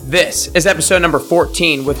This is episode number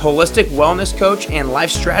 14 with holistic wellness coach and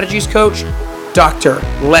life strategies coach, Dr.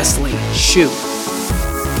 Leslie Shue.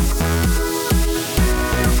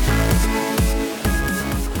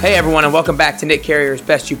 Hey everyone, and welcome back to Nick Carrier's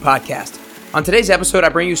Best You podcast. On today's episode, I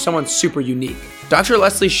bring you someone super unique. Dr.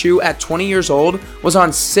 Leslie Shue, at 20 years old, was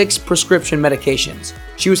on 6 prescription medications.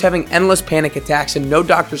 She was having endless panic attacks and no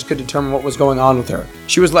doctors could determine what was going on with her.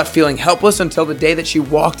 She was left feeling helpless until the day that she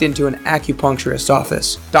walked into an acupuncturist's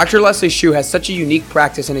office. Dr. Leslie Shue has such a unique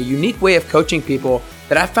practice and a unique way of coaching people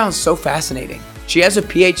that I found so fascinating. She has a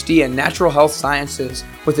PhD in natural health sciences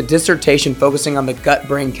with a dissertation focusing on the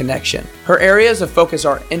gut-brain connection. Her areas of focus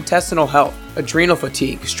are intestinal health, adrenal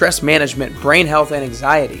fatigue, stress management, brain health, and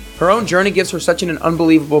anxiety. Her own journey gives her such an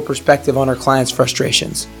unbelievable perspective on her clients'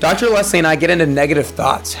 frustrations. Dr. Leslie and I get into negative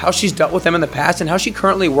thoughts, how she's dealt with them in the past, and how she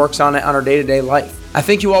currently works on it on her day-to-day life. I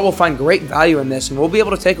think you all will find great value in this, and we'll be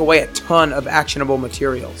able to take away a ton of actionable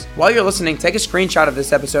materials. While you're listening, take a screenshot of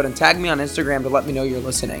this episode and tag me on Instagram to let me know you're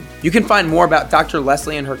listening. You can find more about Dr.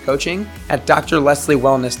 Leslie and her coaching at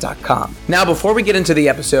drlesliewellness.com. Now, before we get into the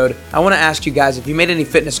episode, I want to ask you guys if you made any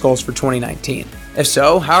fitness goals for 2019. If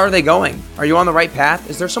so, how are they going? Are you on the right path?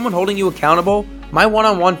 Is there someone holding you accountable? My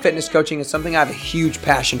one-on-one fitness coaching is something I have a huge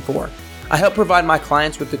passion for. I help provide my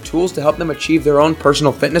clients with the tools to help them achieve their own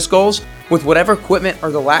personal fitness goals with whatever equipment or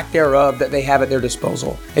the lack thereof that they have at their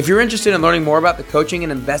disposal. If you're interested in learning more about the coaching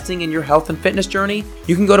and investing in your health and fitness journey,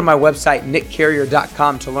 you can go to my website,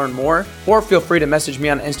 nickcarrier.com, to learn more, or feel free to message me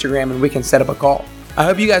on Instagram and we can set up a call. I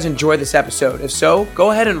hope you guys enjoy this episode. If so,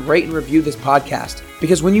 go ahead and rate and review this podcast,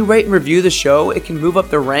 because when you rate and review the show, it can move up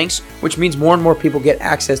the ranks, which means more and more people get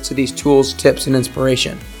access to these tools, tips, and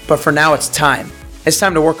inspiration. But for now, it's time. It's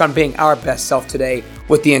time to work on being our best self today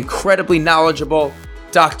with the incredibly knowledgeable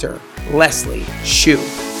Dr. Leslie Shue.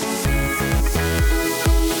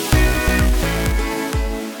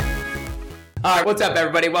 All right, what's up,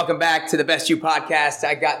 everybody? Welcome back to the Best You podcast.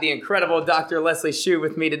 I got the incredible Dr. Leslie Shue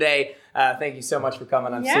with me today. Thank you so much for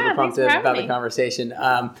coming. I'm super pumped about the conversation.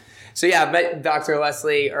 I met Dr.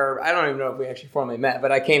 Leslie, or I don't even know if we actually formally met,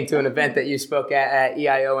 but I came to an event that you spoke at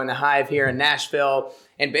EIO in the Hive here in Nashville.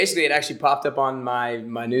 And basically, it actually popped up on my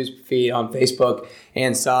news feed on Facebook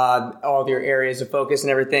and saw all of your areas of focus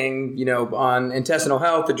and everything, on intestinal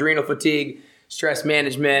health, adrenal fatigue, stress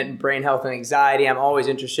management, brain health, and anxiety. I'm always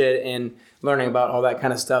interested in learning about all that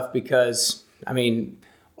kind of stuff because,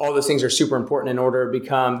 all those things are super important in order to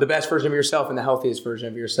become the best version of yourself and the healthiest version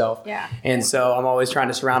of yourself. Yeah. And so I'm always trying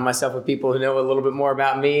to surround myself with people who know a little bit more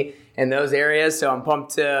about me in those areas. So I'm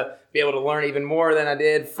pumped to be able to learn even more than I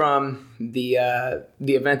did from the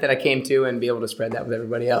event that I came to and be able to spread that with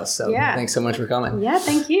everybody else. So Thanks so much for coming. Yeah,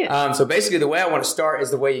 thank you. So basically the way I want to start is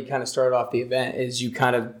the way you kind of started off the event is you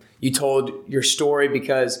told your story,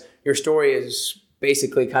 because your story is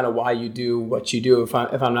basically kind of why you do what you do, if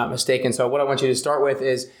I'm not mistaken. So what I want you to start with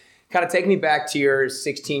is kind of take me back to your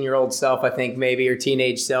 16-year-old self, I think maybe, or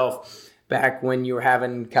teenage self, back when you were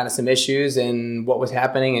having kind of some issues and what was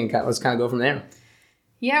happening, and let's kind of go from there.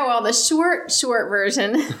 Yeah, well, the short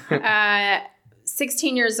version,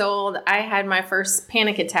 16 years old, I had my first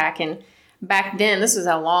panic attack. And back then, this was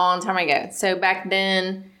a long time ago. So back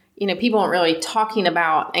then, people weren't really talking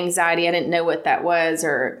about anxiety. I didn't know what that was,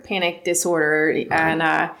 or panic disorder. Right.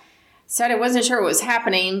 And so I wasn't sure what was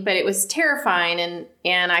happening, but it was terrifying.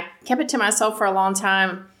 And I kept it to myself for a long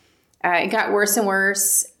time. It got worse and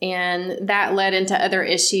worse. And that led into other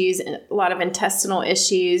issues, a lot of intestinal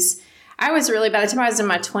issues. I was really, by the time I was in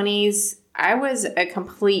my 20s, I was a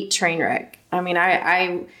complete train wreck.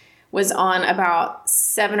 I was on about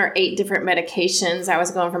 7 or 8 different medications. I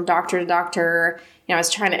was going from doctor to doctor. I was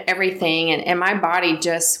trying everything, and my body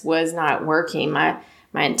just was not working. My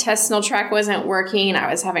intestinal tract wasn't working. I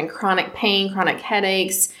was having chronic pain, chronic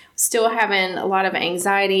headaches, still having a lot of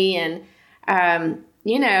anxiety. And,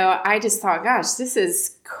 I just thought, gosh, this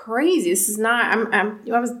is crazy. This is not, I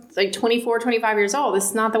was like 24, 25 years old. This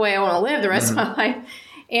is not the way I want to live the rest of my life.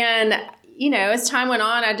 And, as time went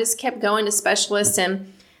on, I just kept going to specialists,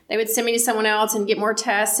 and they would send me to someone else and get more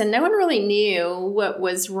tests. And no one really knew what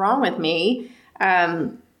was wrong with me.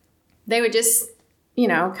 They would just,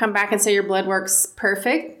 come back and say your blood work's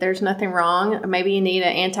perfect. There's nothing wrong. Maybe you need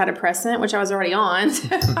an antidepressant, which I was already on. So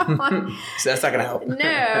that's not going to help.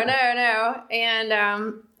 No.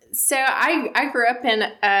 And so I grew up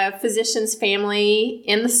in a physician's family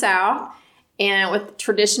in the South, and with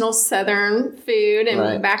traditional Southern food,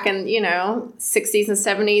 and back in, 60s and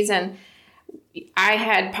 70s. And I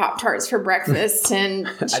had Pop-Tarts for breakfast and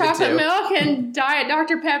chocolate milk and Diet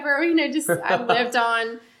Dr. Pepper. I lived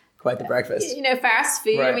on Quite the breakfast. Fast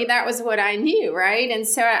food. Right. I mean, that was what I knew, right? And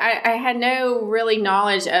so I had no really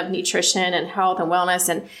knowledge of nutrition and health and wellness,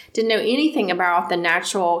 and didn't know anything about the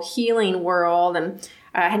natural healing world, and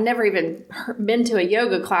had never even been to a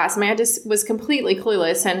yoga class. I mean, I just was completely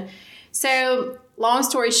clueless. And so, long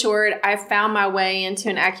story short, I found my way into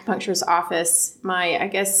an acupuncturist's office, I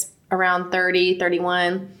guess around 30,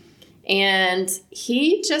 31. And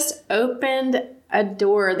he just opened a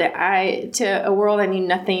door to a world I knew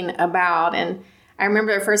nothing about. And I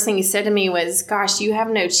remember the first thing he said to me was, "Gosh, you have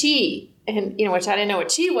no chi." And, which I didn't know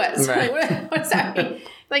what chi was. Right. What's that mean?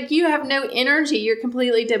 Like, you have no energy. You're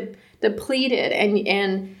completely depleted.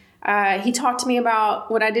 And he talked to me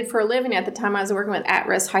about what I did for a living. At the time, I was working with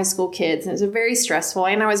at-risk high school kids, and it was very stressful.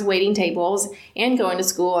 And I was waiting tables and going to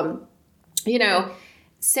school. And,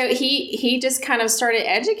 so he just kind of started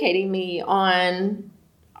educating me on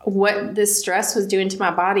what this stress was doing to my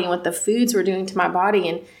body and what the foods were doing to my body.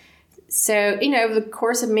 And so, over the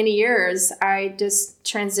course of many years, I just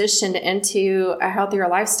transitioned into a healthier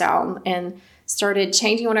lifestyle and started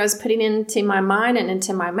changing what I was putting into my mind and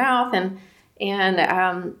into my mouth.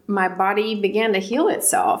 And my body began to heal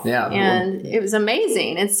itself. Yeah. And it was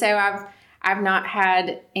amazing. And so I've not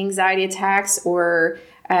had anxiety attacks or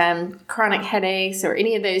chronic headaches or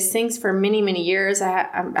any of those things for many, many years.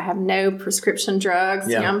 I have no prescription drugs.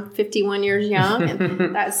 Yeah. I'm 51 years young,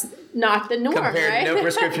 and that's not the norm, right? No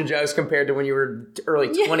prescription drugs compared to when you were early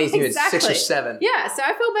 20s, you had 6 or 7. Yeah, so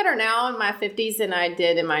I feel better now in my 50s than I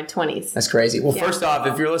did in my 20s. That's crazy. Well, first off,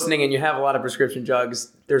 if you're listening and you have a lot of prescription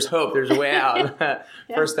drugs, there's hope. There's a way out.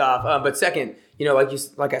 First off. But second,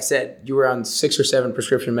 like I said, you were on 6 or 7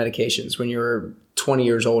 prescription medications when you were 20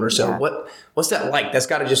 years old or so. Yeah. What's that like? That's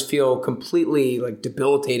got to just feel completely like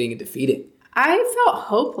debilitating and defeating. I felt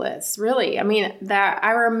hopeless, really. I mean, that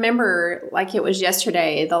I remember like it was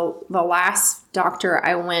yesterday, the last doctor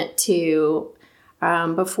I went to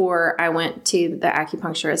before I went to the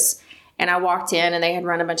acupuncturist, and I walked in and they had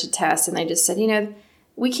run a bunch of tests, and they just said,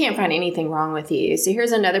 we can't find anything wrong with you. So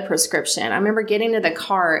here's another prescription. I remember getting to the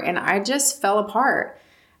car and I just fell apart.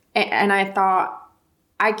 And I thought,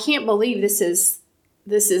 I can't believe this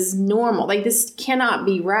is normal. Like, this cannot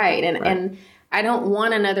be right. And I don't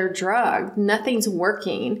want another drug. Nothing's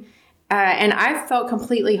working. And I felt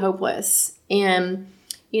completely hopeless. And,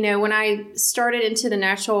 when I started into the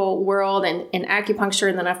natural world and acupuncture,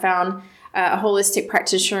 and then I found a holistic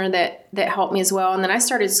practitioner that helped me as well. And then I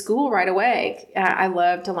started school right away. I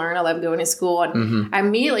love to learn. I love going to school. And I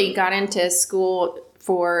immediately got into school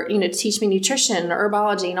for, to teach me nutrition,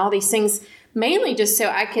 herbology, and all these things, mainly just so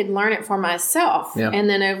I could learn it for myself. Yeah. And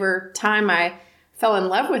then over time, I fell in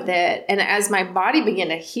love with it. And as my body began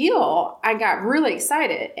to heal, I got really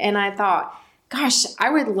excited. And I thought, gosh, I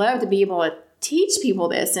would love to be able to teach people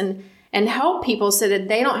this and help people so that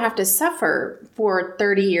they don't have to suffer for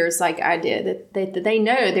 30 years like I did, that they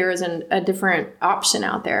know there is a different option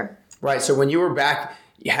out there. Right. So when you were back,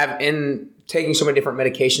 taking so many different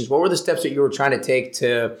medications, what were the steps that you were trying to take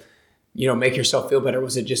to, make yourself feel better?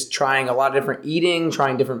 Was it just trying a lot of different eating,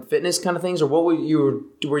 trying different fitness kind of things? Or what were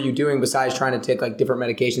you doing besides trying to take like different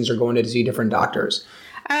medications or going to see different doctors?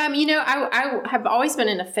 I have always been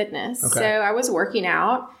into fitness. Okay. So I was working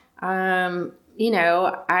out. I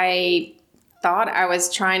thought I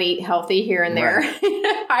was trying to eat healthy here and there.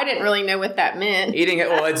 Right. I didn't really know what that meant. Eating it,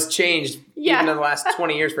 well, it's changed even in the last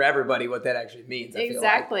 20 years for everybody what that actually means.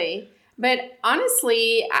 Exactly. But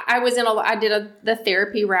honestly, I did the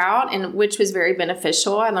therapy route, and which was very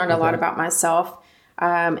beneficial. I learned a lot about myself.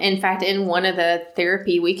 In fact, in one of the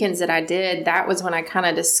therapy weekends that I did, that was when I kind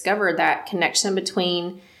of discovered that connection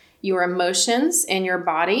between your emotions and your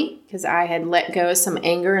body, because I had let go of some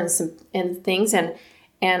anger and things, and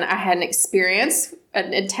I had an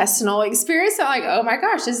intestinal experience. So I'm like, oh my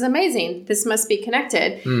gosh, this is amazing. This must be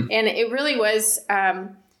connected. And it really was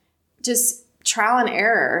just trial and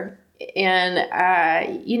error. And,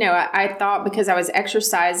 I thought because I was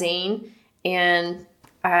exercising and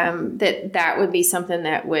that would be something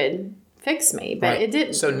that would fix me, but it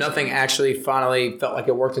didn't. So nothing actually finally felt like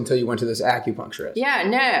it worked until you went to this acupuncturist. Yeah,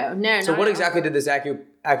 no. So what exactly did this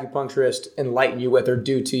acupuncturist enlighten you with or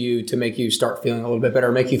do to you to make you start feeling a little bit better,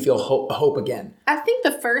 or make you feel hope again? I think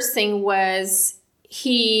the first thing was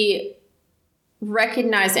he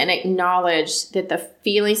recognized and acknowledged that the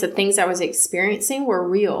feelings, the things I was experiencing were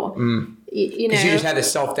real. Because you just had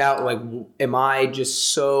this self-doubt, like, am I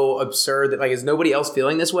just so absurd that, like, is nobody else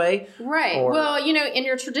feeling this way? Right. Or, well, in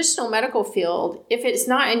your traditional medical field, if it's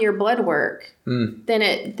not in your blood work,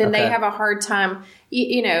 then they have a hard time.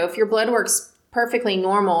 If your blood work's perfectly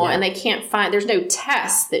normal and they can't find, there's no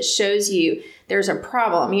test that shows you there's a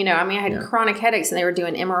problem. You know, I mean, I had chronic headaches and they were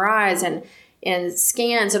doing MRIs and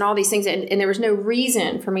scans and all these things. And there was no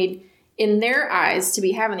reason for me in their eyes to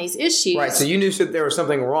be having these issues. Right. So you knew that there was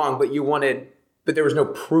something wrong, but but there was no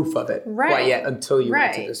proof of it quite yet until you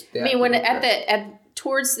went to this. I mean, when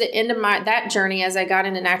towards the end of that journey, as I got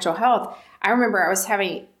into natural health, I remember I was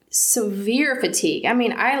having severe fatigue. I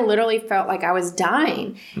mean, I literally felt like I was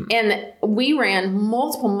dying. And we ran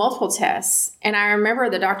multiple tests. And I remember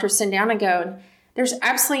the doctor sitting down and going, there's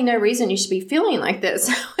absolutely no reason you should be feeling like this.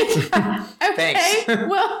 Okay, thanks.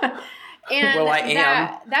 Well, and I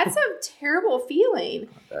am. That's a terrible feeling.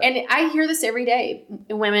 And I hear this every day.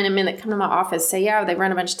 Women and men that come to my office say, yeah, they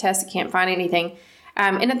run a bunch of tests, they can't find anything.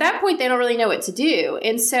 And at that point, they don't really know what to do.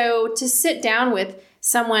 And so to sit down with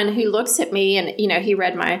someone who looks at me and, you know, he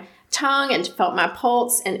read my tongue and felt my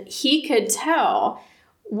pulse and he could tell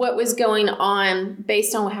what was going on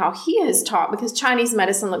based on how he is taught, because Chinese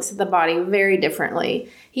medicine looks at the body very differently.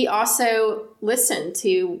 He also listened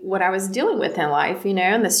to what I was dealing with in life, you know,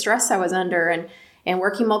 and the stress I was under and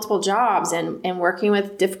working multiple jobs and working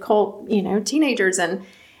with difficult, you know, teenagers.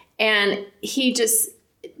 And he just,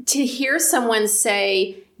 to hear someone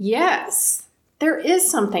say, yes, there is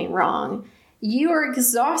something wrong. You are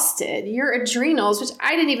exhausted. Your adrenals, which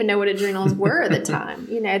I didn't even know what adrenals were at the time.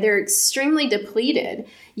 You know, they're extremely depleted.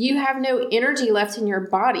 You have no energy left in your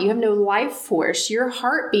body. You have no life force. Your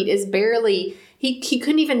heartbeat is barely, he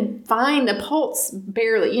couldn't even find a pulse,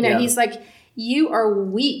 barely. You know, he's like, you are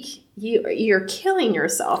weak. You're killing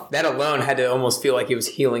yourself. That alone had to almost feel like he was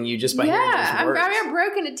healing you just by hearing those words. I'm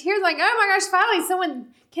broken into tears like, oh my gosh, finally someone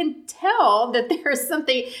can tell that there's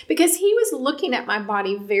something, because he was looking at my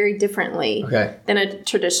body very differently than a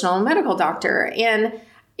traditional medical doctor. And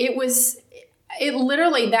it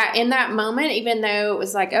literally that in that moment, even though it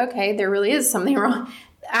was like, okay, there really is something wrong,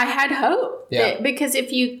 I had hope because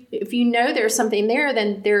if you know there's something there,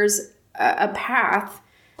 then there's a path,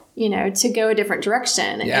 you know, to go a different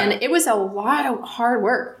direction. And it was a lot of hard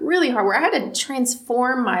work, really hard work. I had to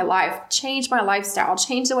transform my life, change my lifestyle,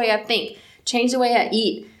 change the way I think, change the way I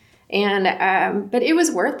eat. And, but it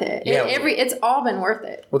was worth it. It's all been worth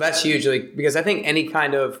it. Well, that's huge. Like, because I think any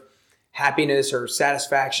kind of happiness or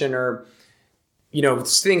satisfaction or, you know,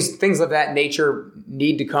 things of that nature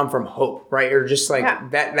need to come from hope, right? Or just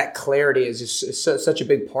like that clarity is just such a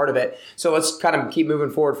big part of it. So let's kind of keep moving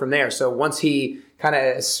forward from there. So once he kind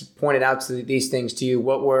of pointed out these things to you,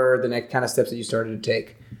 what were the next kind of steps that you started to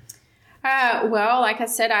take? Well, like I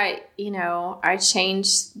said, I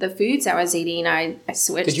changed the foods I was eating. I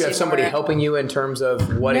switched. Did you have somebody helping you in terms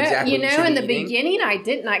of what exactly you should be eating? Beginning, I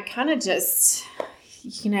didn't. I kind of just,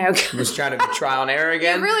 was trying to trial and error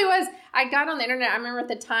again. It really was. I got on the internet. I remember at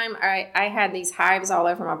the time I had these hives all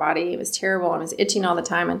over my body. It was terrible. I was itching all the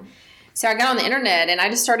time. And so I got on the internet and I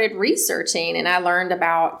just started researching, and I learned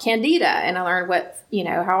about candida, and I learned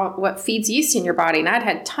what feeds yeast in your body. And I'd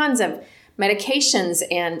had tons of medications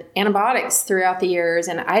and antibiotics throughout the years,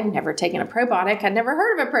 and I'd never taken a probiotic. I'd never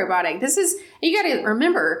heard of a probiotic. You got to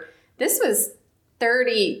remember, this was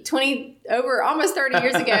almost 30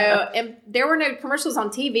 years ago, and there were no commercials on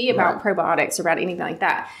TV about probiotics or about anything like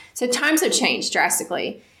that. So times have changed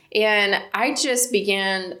drastically. And I just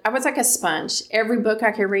I was like a sponge. Every book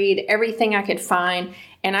I could read, everything I could find.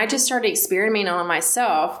 And I just started experimenting on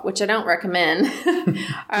myself, which I don't recommend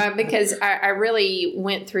because I really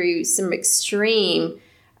went through some extreme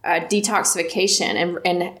detoxification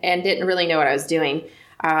and didn't really know what I was doing.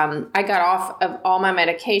 I got off of all my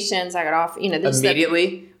medications. I got off,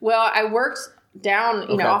 immediately. Well, I worked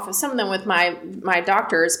down, off of some of them with my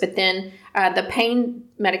doctors, but then the pain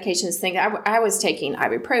medications thing, I was taking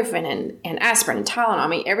ibuprofen and aspirin and Tylenol. I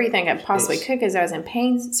mean, everything I possibly could because I was in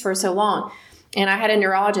pain for so long. And I had a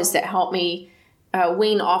neurologist that helped me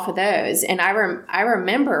wean off of those. And I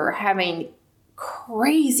remember having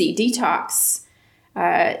crazy detox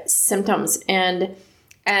symptoms. And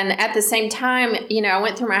at the same time, I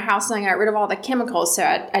went through my house and I got rid of all the chemicals. So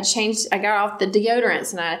I got off the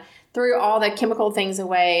deodorants and I threw all the chemical things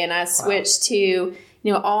away. And I switched to,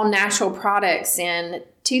 all natural products and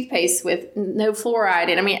toothpaste with no fluoride.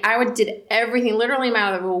 And I mean, I did everything literally in a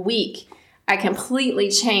matter of a week. I completely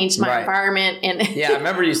changed my environment. And I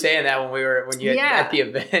remember you saying that when you at the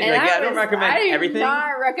event. You're like, I don't recommend everything. I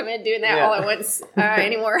do not recommend doing that all at once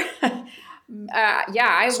anymore.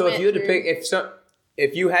 So if you had to pick,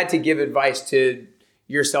 if you had to give advice to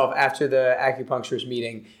yourself after the acupuncturist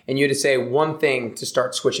meeting and you had to say one thing to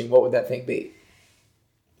start switching, what would that thing be?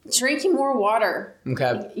 Drinking more water.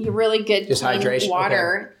 Okay. Really good, just clean hydration.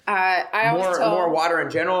 water. Okay. I always tell more water in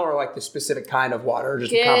general, or like the specific kind of water, or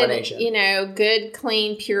just a combination? Good,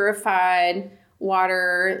 clean, purified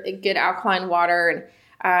water, good alkaline water.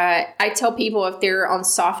 I tell people if they're on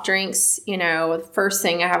soft drinks, the first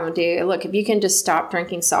thing I have them do, look, if you can just stop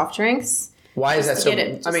drinking soft drinks. Why is that so? I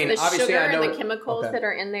mean, the obviously, sugar I know and the chemicals that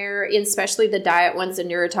are in there, especially the diet ones, the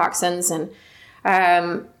neurotoxins, and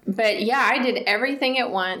but yeah, I did everything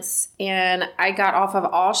at once, and I got off of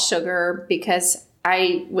all sugar because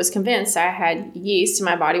I was convinced I had yeast in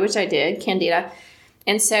my body, which I did, Candida.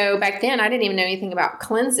 And so back then I didn't even know anything about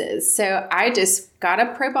cleanses. So I just got a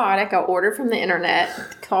probiotic I ordered from the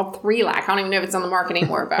internet called 3-Lac. I don't even know if it's on the market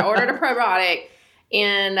anymore, but I ordered a probiotic.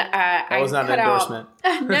 And that was not an endorsement.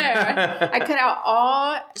 I cut out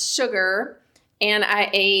all sugar, and I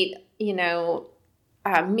ate,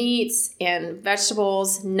 meats and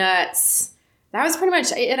vegetables, nuts. That was pretty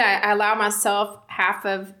much it. I allowed myself half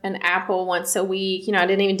of an apple once a week. I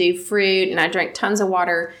didn't even do fruit, and I drank tons of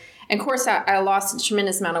water. And of course, I lost a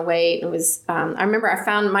tremendous amount of weight. It was, I remember I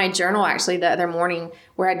found my journal actually the other morning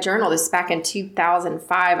where I journaled this back in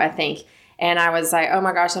 2005, I think. And I was like, oh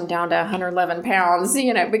my gosh, I'm down to 111 pounds,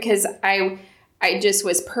 because I just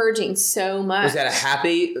was purging so much. Was that a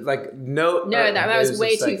happy, no? No, that was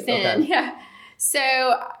way too thin. Okay. Yeah. So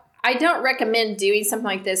I don't recommend doing something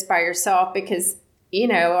like this by yourself because,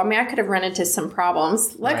 I could have run into some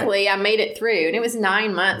problems. Luckily, right. I made it through, and it was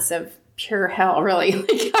 9 months of pure hell, really.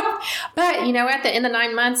 But, at the end of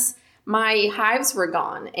 9 months, my hives were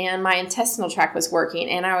gone and my intestinal tract was working,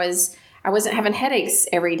 and I wasn't having headaches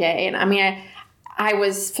every day. And I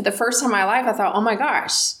was, for the first time in my life, I thought, oh my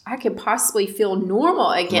gosh, I could possibly feel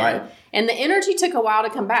normal again. Right. And the energy took a while to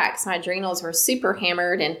come back. So my adrenals were super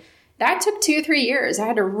hammered, and that took 2 or 3 years. I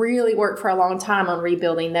had to really work for a long time on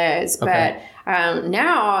rebuilding those. Okay. But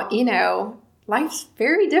now, life's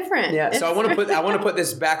very different. Yeah. So I want to put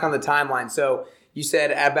this back on the timeline. So you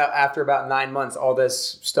said after about 9 months, all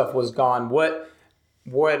this stuff was gone.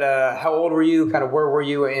 How old were you? Kind of where were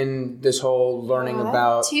you in this whole learning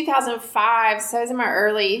about? 2005. So I was in my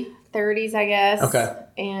early 30s, I guess. Okay.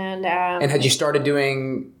 And had you started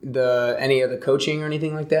doing any of the coaching or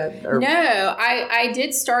anything like that? Or? No, I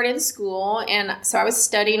did start in school, and so I was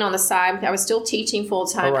studying on the side. I was still teaching full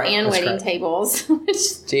time and waiting tables.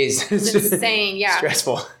 Jeez, it's insane. Yeah,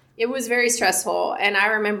 stressful. It was very stressful. And I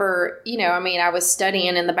remember, I was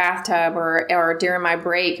studying in the bathtub or during my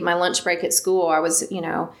lunch break at school, I was,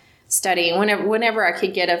 studying whenever I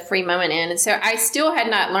could get a free moment in. And so I still had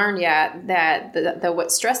not learned yet that the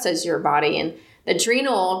what stress does to your body. And the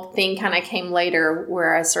adrenal thing kind of came later,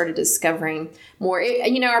 where I started discovering more.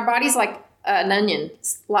 Our body's like an onion,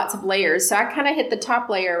 lots of layers. So I kind of hit the top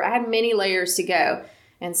layer. I had many layers to go.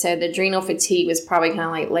 And so the adrenal fatigue was probably kind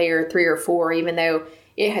of like layer 3 or 4, even though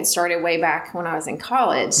it had started way back when I was in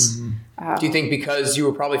college. Mm-hmm. Do you think because you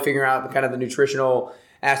were probably figuring out the nutritional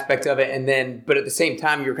aspect of it, but at the same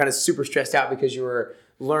time you were kind of super stressed out because you were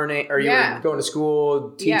learning, or you were going to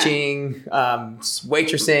school, teaching,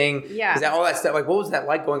 waitressing? Yeah. Is that all that stuff? Like, what was that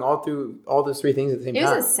like going all through all those 3 things at the same time?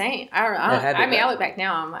 It was insane. I look back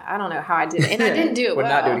now, I don't know how I did it. And I didn't do it well.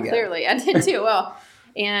 Not do it again. Clearly, I didn't do it well.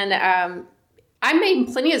 And I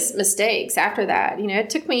made plenty of mistakes after that. It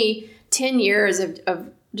took me 10 years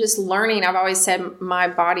of just learning. I've always said my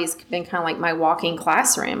body's been kind of like my walking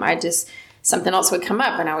classroom. Something else would come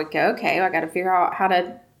up and I would go, okay, I got to figure out how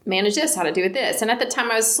to manage this, how to do this. And at the time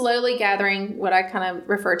I was slowly gathering what I kind of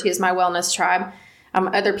refer to as my wellness tribe,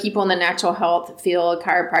 other people in the natural health field,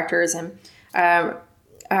 chiropractors and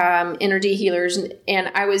energy healers.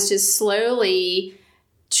 And I was just slowly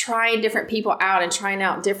trying different people out and trying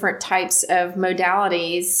out different types of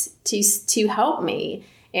modalities to help me.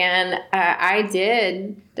 And I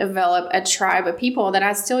did develop a tribe of people that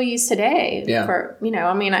I still use today. Yeah. For,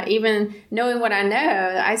 even knowing what I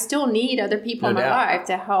know, I still need other people in my life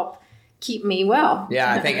to help keep me well.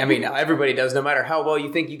 Yeah, everybody does, no matter how well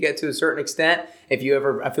you think you get to a certain extent. I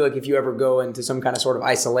feel like if you ever go into some kind of sort of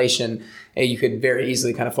isolation, you could very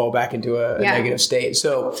easily kind of fall back into a negative state.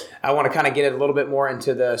 So I want to kind of get a little bit more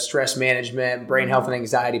into the stress management, brain health and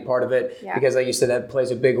anxiety part of it, because like you said, that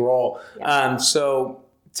plays a big role. Yeah. So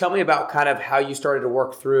tell me about kind of how you started to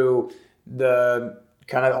work through the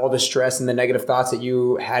kind of all the stress and the negative thoughts that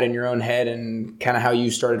you had in your own head, and kind of how you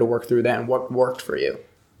started to work through that and what worked for you.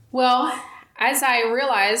 Well, as I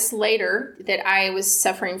realized later that I was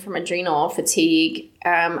suffering from adrenal fatigue,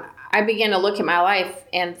 I began to look at my life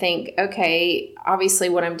and think, okay, obviously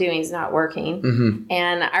what I'm doing is not working. Mm-hmm.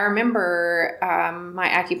 And I remember my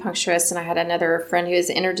acupuncturist, and I had another friend who was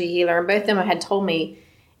an energy healer, and both of them had told me,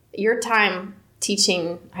 your time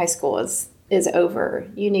teaching high school is over.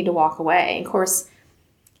 You need to walk away. And of course,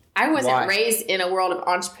 I wasn't raised in a world of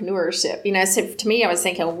entrepreneurship. So to me, I was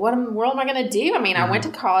thinking, what in the world am I going to do? I mean, I went to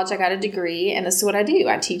college, I got a degree, and this is what I do.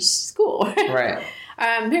 I teach school. Right.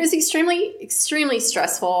 But it was extremely, extremely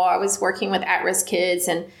stressful. I was working with at-risk kids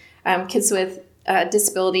and kids with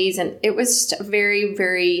disabilities, and it was just a very,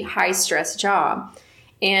 very high-stress job.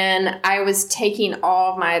 And I was taking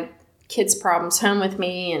all of my kids' problems home with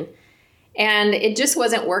me, and it just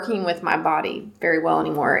wasn't working with my body very well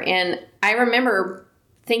anymore. And I remember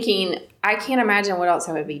thinking, I can't imagine what else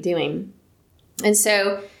I would be doing. And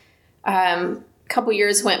so a couple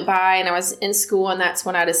years went by, and I was in school, and that's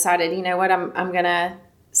when I decided, you know what, I'm going to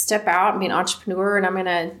step out and be an entrepreneur, and I'm going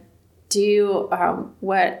to do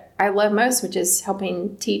what I love most, which is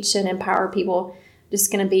helping teach and empower people.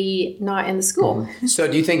 Just going to be not in the school. So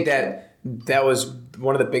do you think that was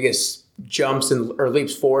one of the biggest jumps or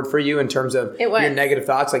leaps forward for you in terms of your negative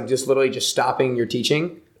thoughts, like just literally just stopping your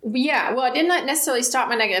teaching? Yeah, well, I did not necessarily stop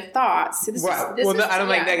my negative thoughts. I don't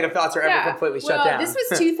think negative thoughts are ever completely shut down. This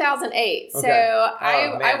was 2008. Okay. So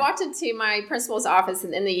I walked into my principal's office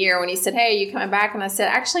in the year when he said, "Hey, are you coming back?" And I said,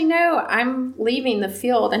 "Actually, no, I'm leaving the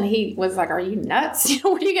field." And he was like, "Are you nuts?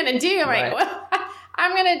 What are you going to do?" I'm like, "Well,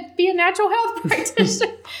 I'm going to be a natural health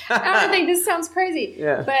practitioner." I don't think this sounds crazy.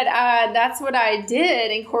 Yeah. But that's what I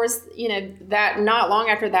did. And of course, that not long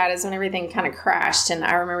after that is when everything kind of crashed. And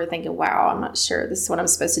I remember thinking, wow, I'm not sure this is what I'm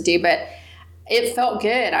supposed to do. But it felt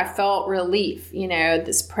good. I felt relief.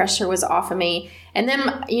 This pressure was off of me. And then,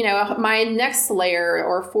 my next layer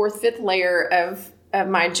or fourth, fifth layer of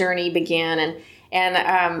my journey began. And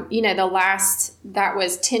that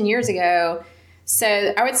was 10 years ago.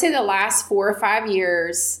 So I would say the last 4 or 5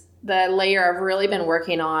 years, the layer I've really been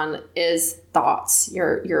working on is thoughts,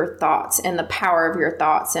 your thoughts and the power of your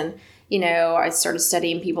thoughts. And, I started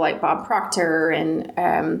studying people like Bob Proctor and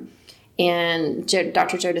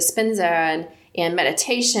Dr. Joe Dispenza and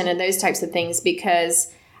meditation and those types of things,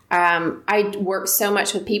 because I work so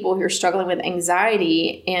much with people who are struggling with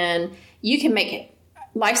anxiety, and you can make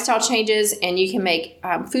lifestyle changes and you can make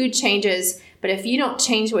food changes. But if you don't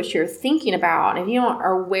change what you're thinking about, and if you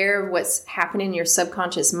are aware of what's happening in your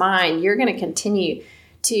subconscious mind, you're going to continue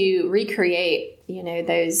to recreate,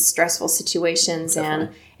 those stressful situations.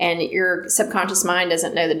 Definitely. And your subconscious mind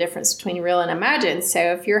doesn't know the difference between real and imagined. So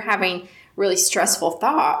if you're having really stressful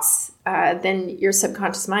thoughts, then your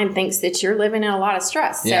subconscious mind thinks that you're living in a lot of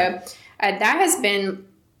stress. Yeah. So that has been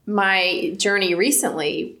my journey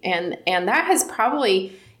recently. And that has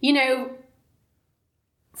probably,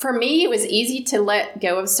 for me, it was easy to let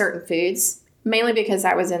go of certain foods, mainly because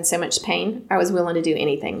I was in so much pain. I was willing to do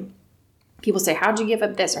anything. People say, "How'd you give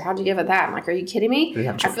up this?" or "How'd you give up that?" I'm like, "Are you kidding me?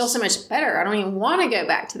 I feel so much better. I don't even want to go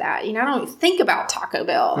back to that. I don't even think about Taco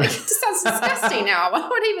Bell. It just sounds disgusting now. Why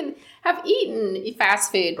would I even have eaten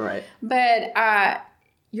fast food?" Right. But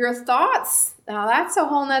your thoughts, that's a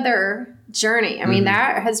whole nother journey. I mean,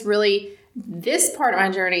 that has really... This part of my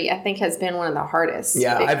journey, I think, has been one of the hardest.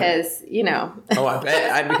 Yeah, because, Oh, I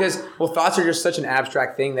bet. Because thoughts are just such an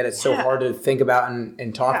abstract thing that it's so hard to think about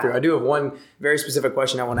and talk through. I do have one very specific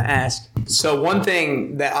question I want to ask. So one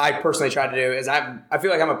thing that I personally try to do is I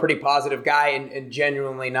feel like I'm a pretty positive guy and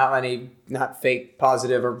genuinely not fake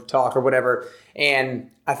positive or talk or whatever. And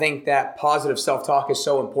I think that positive self-talk is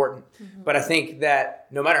so important. Mm-hmm. But I think that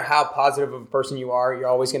no matter how positive of a person you are, you're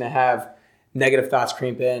always going to have negative thoughts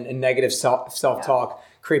creep in and negative self-talk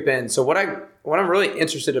creep in. So what I'm really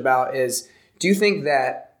interested about is, do you think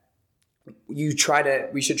that we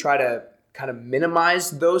should try to kind of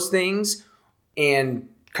minimize those things and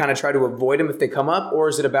kind of try to avoid them if they come up, or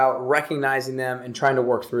is it about recognizing them and trying to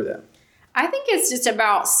work through them? I think it's just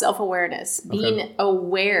about self-awareness, being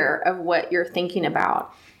aware of what you're thinking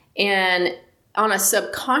about, and on a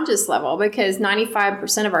subconscious level, because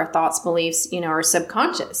 95% of our thoughts, beliefs, are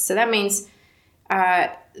subconscious. So that means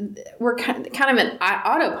we're kind of an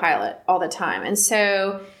autopilot all the time. And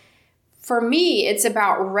so for me, it's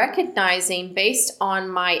about recognizing, based on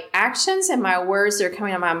my actions and my words that are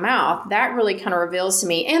coming out of my mouth, that really kind of reveals to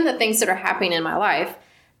me, and the things that are happening in my life,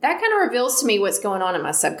 that kind of reveals to me what's going on in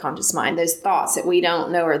my subconscious mind, those thoughts that we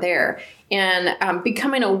don't know are there. And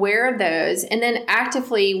becoming aware of those, and then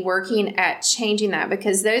actively working at changing that,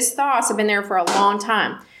 because those thoughts have been there for a long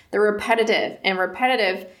time. They're repetitive, and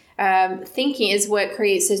repetitive thinking is what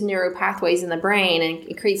creates those neural pathways in the brain, and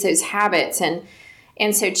it creates those habits.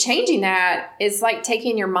 And so changing that is like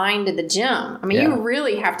taking your mind to the gym. I mean, you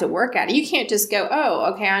really have to work at it. You can't just go,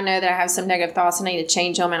 "Oh, okay, I know that I have some negative thoughts and I need to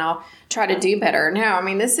change them and I'll try to do better." No, I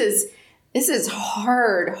mean, this is this is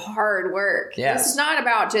hard work. Yes. This is not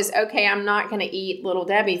about just, okay, I'm not going to eat Little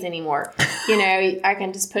Debbie's anymore. I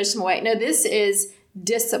can just push them away. No, this is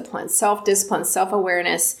discipline,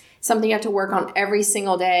 self-awareness, something you have to work on every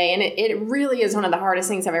single day. And it really is one of the hardest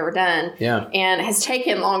things I've ever done. Yeah. And has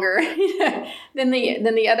taken longer than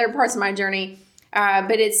the other parts of my journey.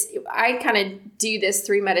 But I kind of do this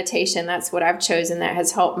through meditation. That's what I've chosen that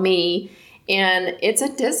has helped me. And it's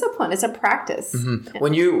a discipline. It's a practice.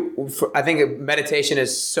 Mm-hmm. I think meditation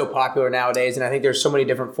is so popular nowadays, and I think there's so many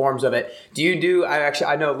different forms of it.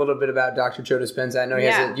 I know a little bit about Dr. Joe Dispenza. I know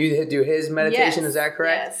you do his meditation. Yes. Is that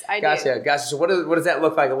correct? Yes, I do. Gotcha. So what does that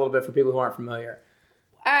look like a little bit for people who aren't familiar?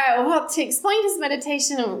 Well, to explain his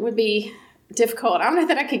meditation would be difficult. I don't know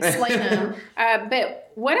that I can explain them. But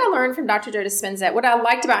what I learned from Dr. Joe Dispenza, what I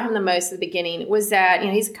liked about him the most at the beginning was that,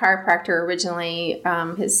 he's a chiropractor originally,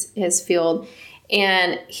 his field,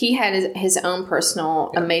 and he had his own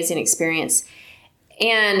personal amazing experience.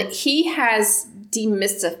 And he has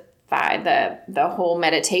demystified the whole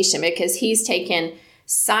meditation because he's taken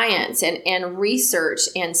science and research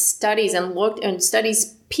and studies and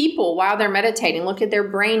studies people while they're meditating, looked at their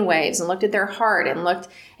brain waves and looked at their heart and looked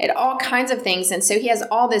at all kinds of things. And so he has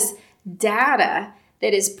all this data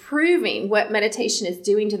that is proving what meditation is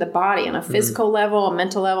doing to the body on a physical level, a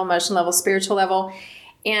mental level, emotional level, spiritual level.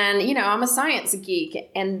 And, I'm a science geek.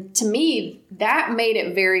 And to me, that made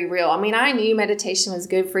it very real. I mean, I knew meditation was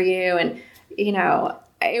good for you. And,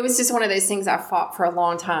 it was just one of those things I fought for a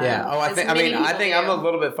long time. Yeah. Oh, I think I'm a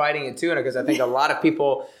little bit fighting it too. Because I think a lot of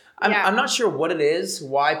people, I'm not sure what it is,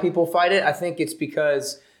 why people fight it. I think it's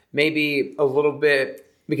because maybe a little bit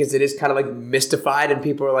because it is kind of like mystified and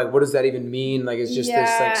people are like, what does that even mean? Like, it's just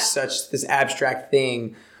this abstract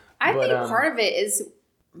thing. I think part of it is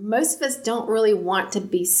most of us don't really want to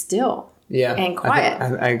be still and quiet.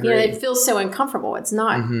 I agree. It feels so uncomfortable. It's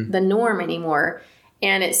not the norm anymore.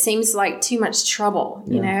 And it seems like too much trouble,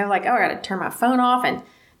 like, I got to turn my phone off and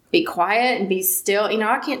be quiet and be still.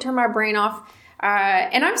 I can't turn my brain off.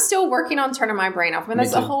 And I'm still working on turning my brain off. I mean,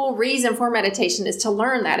 that's the whole reason for meditation is to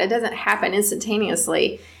learn that. It doesn't happen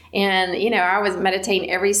instantaneously. And, I was meditating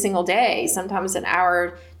every single day, sometimes an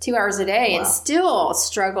hour, 2 hours a day, and still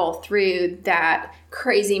struggle through that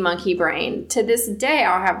crazy monkey brain. To this day,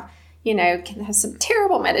 I'll have, can have some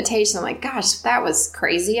terrible meditation. I'm like, gosh, that was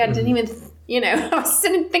crazy. I didn't even, I was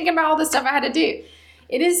sitting thinking about all the stuff I had to do.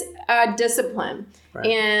 It is a discipline.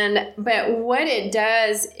 Right. But what it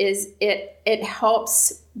does is it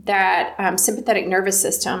helps that sympathetic nervous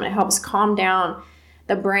system. It helps calm down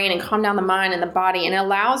the brain and calm down the mind and the body, and it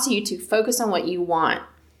allows you to focus on what you want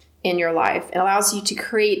in your life. It allows you to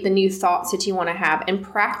create the new thoughts that you want to have and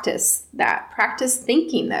practice that. Practice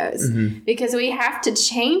thinking those because we have to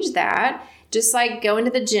change that. Just like going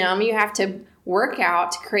to the gym, you have to work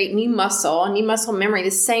out to create new muscle memory.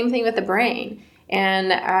 The same thing with the brain.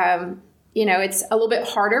 And, it's a little bit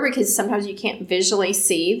harder because sometimes you can't visually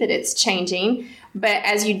see that it's changing. But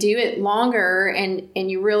as you do it longer and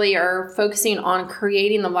you really are focusing on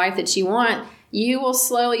creating the life that you want, you will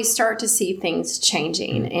slowly start to see things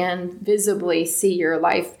changing and visibly see your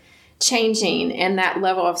life changing and that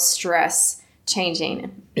level of stress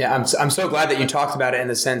changing. Yeah, I'm so glad that you talked about it in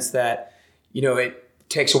the sense that, it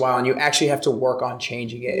takes a while and you actually have to work on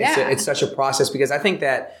changing it. Yeah. It's such a process because I think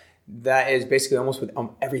that is basically almost with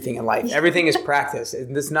everything in life. Everything is practice.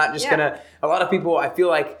 And it's not just a lot of people I feel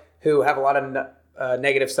like who have a lot of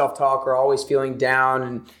negative self-talk are always feeling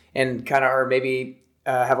down and kind of, or maybe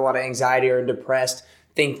have a lot of anxiety or depressed,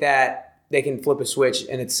 think that they can flip a switch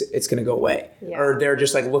and it's going to go away. Yeah. Or they're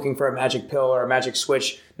just like looking for a magic pill or a magic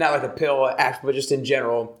switch, not like a pill, but just in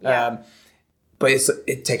general. Yeah. But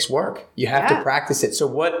it takes work. You have to practice it. So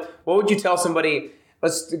what would you tell somebody?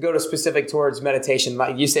 Let's go to specific towards meditation.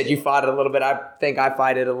 Like you said, you fought it a little bit. I think I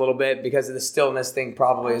fight it a little bit because of the stillness thing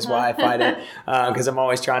probably is why I fight it. Because I'm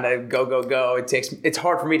always trying to go. It's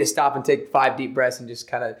hard for me to stop and take 5 deep breaths and just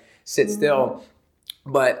kind of sit still.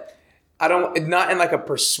 But not in like a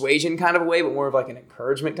persuasion kind of way, but more of like an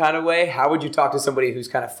encouragement kind of way. How would you talk to somebody who's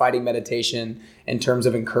kind of fighting meditation in terms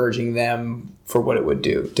of encouraging them for what it would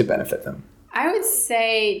do to benefit them? I would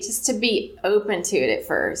say just to be open to it at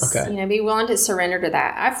first. Okay. Be willing to surrender to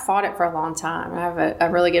that. I've fought it for a long time. I have a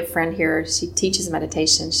really good friend here. She teaches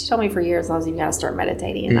meditation. She told me for years, you got to start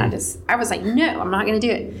meditating. And I was like, no, I'm not going to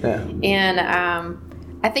do it. Yeah. And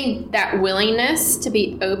I think that willingness to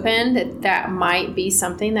be open, that might be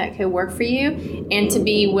something that could work for you, and to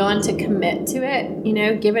be willing to commit to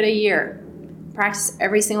it, give it a year. Practice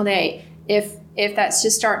every single day. If that's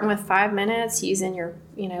just starting with 5 minutes, using your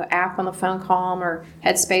app on the phone, Calm or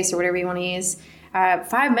Headspace or whatever you want to use,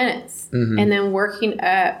 5 minutes, and then working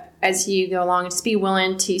up as you go along. Just be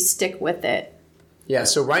willing to stick with it. Yeah.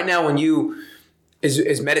 So right now,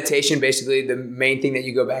 is meditation basically the main thing that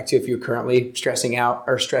you go back to if you're currently stressed out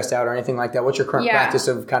or anything like that? What's your current practice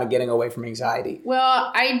of kind of getting away from anxiety?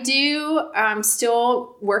 Well, I do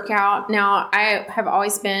still work out. Now, I have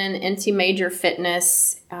always been into major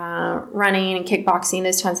fitness, running and kickboxing,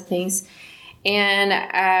 those kinds of things. And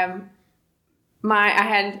I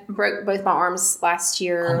had broke both my arms last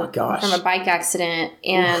year from a bike accident.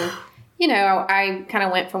 And I kind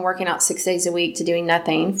of went from working out 6 days a week to doing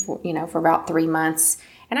nothing for about 3 months.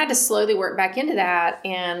 And I had to slowly work back into that.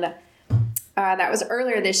 And that was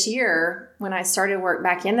earlier this year when I started work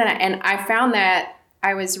back into that. And I found that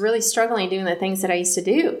I was really struggling doing the things that I used to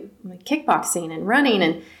do, like kickboxing and running,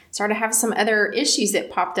 and started to have some other issues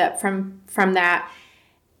that popped up from that.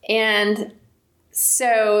 And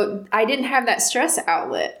so I didn't have that stress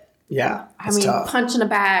outlet. Yeah. Tough. Punching a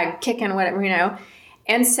bag, kicking, whatever,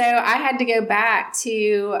 And so I had to go back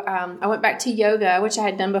to, I went back to yoga, which I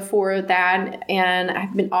had done before that, and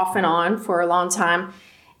I've been off and on for a long time.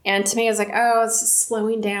 And to me, I was like, oh, it's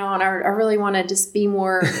slowing down. I really want to just be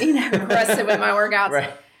more, aggressive with my workouts.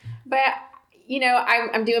 Right. But,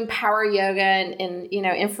 I'm doing power yoga and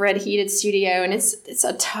infrared heated studio, and it's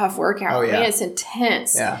a tough workout. Oh, yeah. Man, it's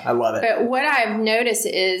intense. Yeah, I love it. But what I've noticed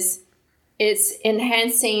is it's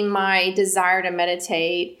enhancing my desire to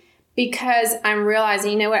meditate, because I'm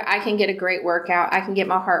realizing, I can get a great workout. I can get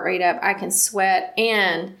my heart rate up. I can sweat,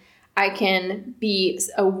 and I can be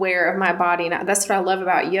aware of my body. And that's what I love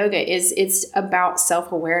about yoga is it's about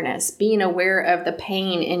self-awareness, being aware of the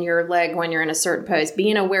pain in your leg when you're in a certain pose,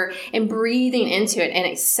 being aware and breathing into it and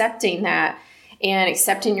accepting that and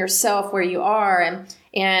accepting yourself where you are.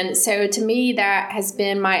 And so to me, that has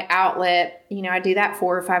been my outlet. I do that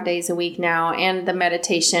 4 or 5 days a week now, and the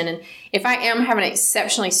meditation. And if I am having an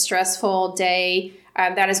exceptionally stressful day,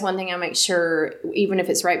 that is one thing I make sure, even if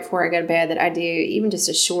it's right before I go to bed, that I do even just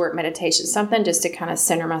a short meditation, something just to kind of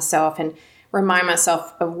center myself and remind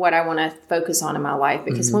myself of what I want to focus on in my life.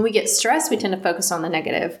 Because when we get stressed, we tend to focus on the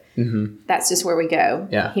negative. Mm-hmm. That's just where we go.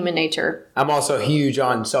 Yeah. Human nature. I'm also huge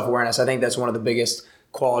on self-awareness. I think that's one of the biggest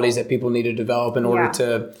qualities that people need to develop in order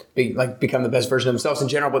to become the best version of themselves in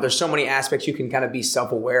general. But there's so many aspects you can kind of be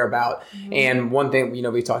self-aware about. Mm-hmm. And one thing,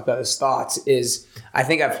 we talked about is thoughts is, I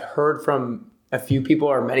think I've heard from a few people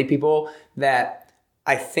or many people that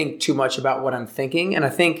I think too much about what I'm thinking. And I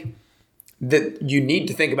think that you need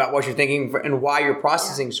to think about what you're thinking and why you're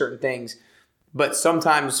processing certain things. But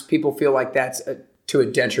sometimes people feel like that's to a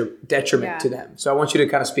detriment to them. So I want you to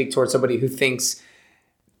kind of speak towards somebody who thinks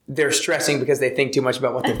they're stressing because they think too much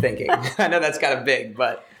about what they're thinking. I know that's kind of big,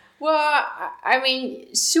 but. Well,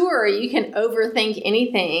 sure, you can overthink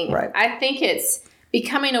anything. Right. I think it's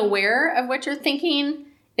becoming aware of what you're thinking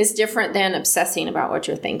is different than obsessing about what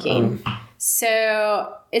you're thinking.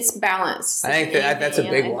 So it's balance. I think that's a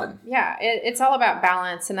big one. Yeah, it's all about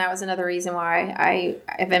balance. And that was another reason why I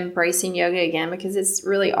am embracing yoga again, because it's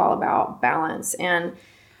really all about balance. And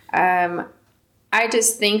I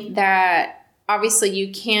just think that obviously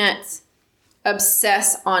you can't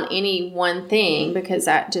obsess on any one thing, because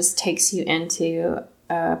that just takes you into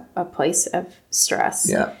a place of stress.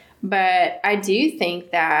 Yeah. But I do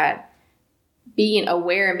think that being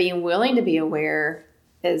aware and being willing to be aware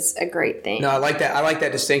is a great thing. No, I like that. I like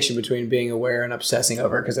that distinction between being aware and obsessing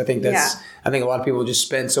over, because I think I think a lot of people just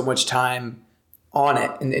spend so much time on it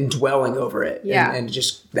and dwelling over it. Yeah. And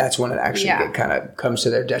just that's when it actually kind of comes to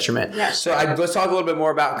their detriment. Yeah, so let's talk a little bit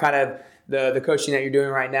more about kind of the coaching that you're doing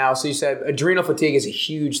right now. So you said adrenal fatigue is a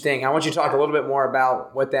huge thing. I want you to talk a little bit more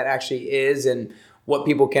about what that actually is and what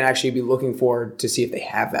people can actually be looking for to see if they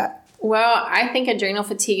have that. Well, I think adrenal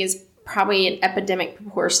fatigue is probably in epidemic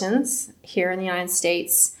proportions here in the United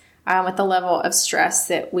States with the level of stress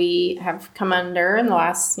that we have come under in the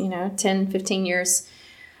last, 10, 15 years.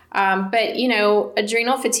 But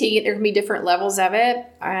adrenal fatigue, there can be different levels of it.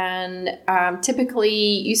 And typically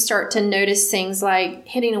you start to notice things like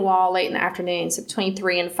hitting a wall late in the afternoon, so between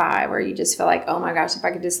 3 and 5, where you just feel like, oh my gosh, if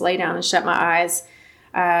I could just lay down and shut my eyes.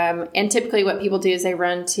 And typically what people do is they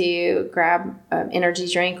run to grab an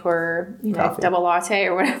energy drink or, double latte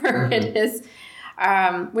or whatever it is,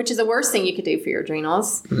 which is the worst thing you could do for your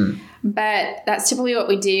adrenals. But that's typically what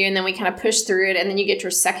we do. And then we kind of push through it. And then you get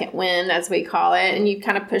your second wind, as we call it. And you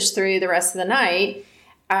kind of push through the rest of the night.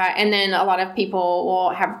 And then a lot of people will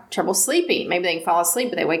have trouble sleeping. Maybe they can fall asleep,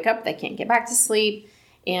 but they wake up, they can't get back to sleep.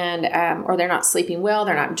 And or they're not sleeping well.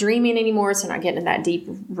 They're not dreaming anymore. So they're not getting in that deep,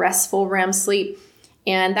 restful REM sleep.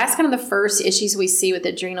 And that's kind of the first issues we see with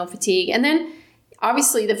adrenal fatigue. And then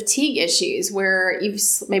obviously the fatigue issues where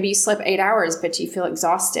maybe you slept 8 hours, but you feel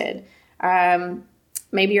exhausted.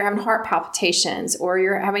 maybe you're having heart palpitations, or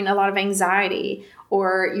you're having a lot of anxiety,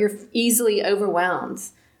 or you're easily overwhelmed,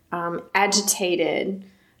 agitated,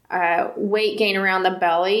 weight gain around the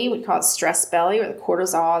belly, we call it stress belly, where the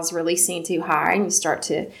cortisol is releasing too high and you start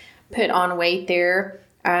to put on weight there.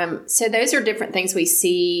 So those are different things we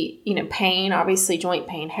see, pain, obviously joint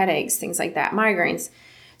pain, headaches, things like that, migraines.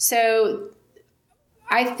 So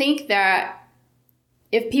I think that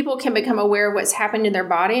if people can become aware of what's happened in their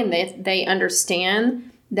body and they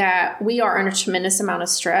understand that we are under a tremendous amount of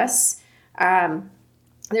stress.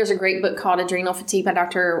 There's a great book called Adrenal Fatigue by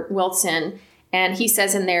Dr. Wilson. And he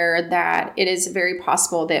says in there that it is very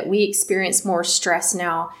possible that we experience more stress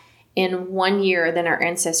now in 1 year than our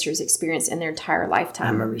ancestors experienced in their entire lifetime.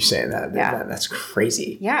 I remember you saying that. Yeah. That's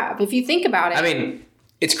crazy. Yeah. If you think about it. I mean,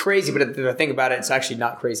 it's crazy, but if I think about it, it's actually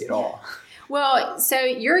not crazy at all. Well, so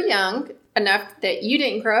you're young enough that you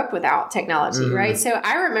didn't grow up without technology, right? So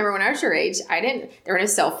I remember when I was your age, there were no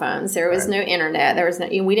cell phones, there was no internet,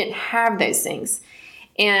 we didn't have those things.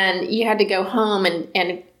 And you had to go home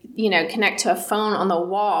and connect to a phone on the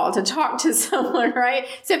wall to talk to someone, right?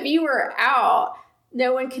 So if you were out,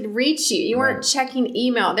 no one could reach you. You weren't checking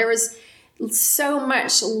email. There was so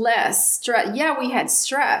much less stress. Yeah, we had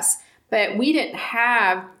stress, but we didn't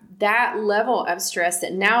have that level of stress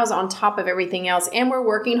that now is on top of everything else. And we're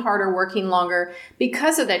working harder, working longer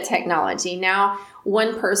because of the technology. Now,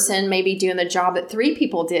 one person may be doing the job that 3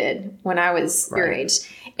 people did when I was your age.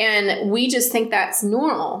 And we just think that's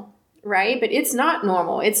normal, right? But it's not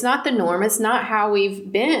normal. It's not the norm. It's not how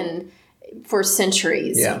we've been for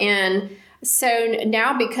centuries. Yeah. And so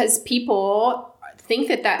now, because people think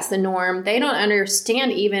that that's the norm, they don't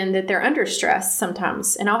understand even that they're under stress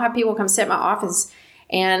sometimes. And I'll have people come sit in my office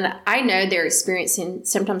and I know they're experiencing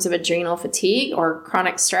symptoms of adrenal fatigue or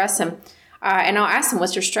chronic stress. And I'll ask them,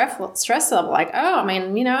 what's your stress level? Like,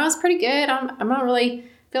 it's pretty good. I'm not really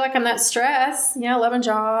feel like I'm that stressed. 11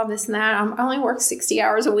 job, this and that. I only work 60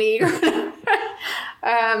 hours a week.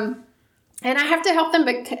 And I have to help them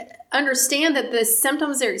understand that the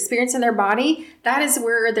symptoms they're experiencing in their body, that is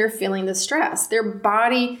where they're feeling the stress. Their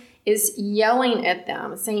body is yelling at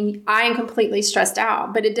them, saying, I am completely stressed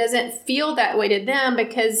out. But it doesn't feel that way to them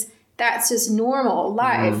because that's just normal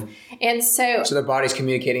life. Mm-hmm. And so their body's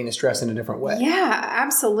communicating the stress in a different way. Yeah,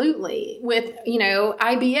 absolutely. With,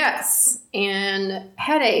 IBS and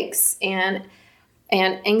headaches and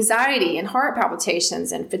anxiety and heart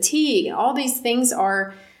palpitations and fatigue. And all these things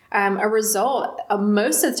are a result of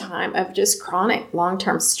most of the time of just chronic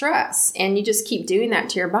long-term stress. And you just keep doing that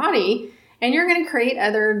to your body, and you're going to create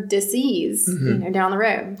other disease, down the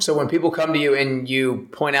road. So when people come to you and you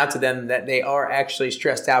point out to them that they are actually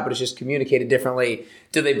stressed out, but it's just communicated differently,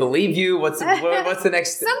 do they believe you? What's the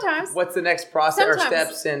next? Sometimes. What's the next process or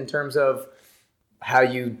steps in terms of how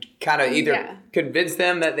you kind of either convince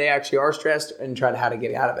them that they actually are stressed and try to how to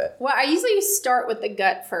get out of it? Well, I usually start with the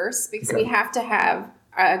gut first because we have to have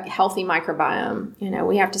a healthy microbiome.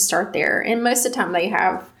 We have to start there. And most of the time they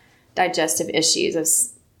have digestive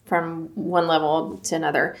issues from one level to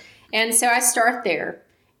another. And so I start there.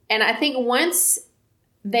 And I think once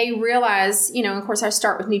they realize, of course I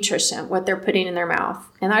start with nutrition, what they're putting in their mouth.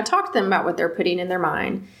 And I talk to them about what they're putting in their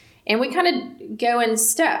mind. And we kind of go in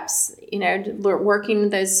steps, working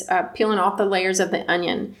those, peeling off the layers of the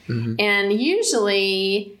onion. Mm-hmm. And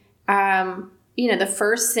usually, the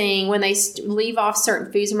first thing when they leave off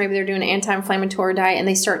certain foods, or maybe they're doing an anti-inflammatory diet and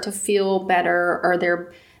they start to feel better, or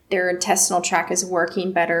their intestinal tract is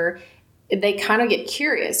working better, they kind of get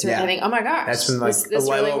curious. They think, oh my gosh, that's when this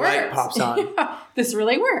really works. Light pops on. This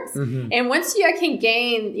really works. Mm-hmm. And once you can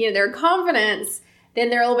gain, their confidence, then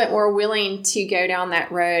they're a little bit more willing to go down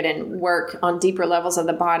that road and work on deeper levels of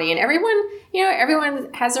the body. And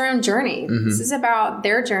everyone has their own journey. Mm-hmm. This is about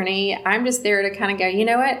their journey. I'm just there to kind of go, you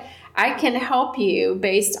know what? I can help you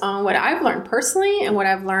based on what I've learned personally and what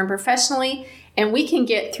I've learned professionally. And we can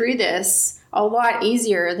get through this a lot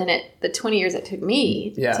easier than the 20 years it took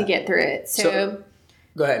me to get through it. So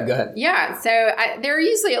go ahead. Yeah. So they're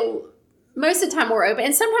usually, most of the time we're open,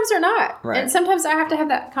 and sometimes they're not. Right. And sometimes I have to have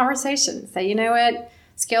that conversation. Say, you know what,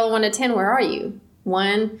 scale of 1 to 10, where are you?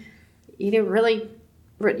 1,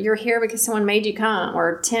 you're here because someone made you come,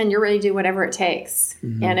 or 10, you're ready to do whatever it takes.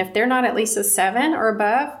 Mm-hmm. And if they're not at least a 7 or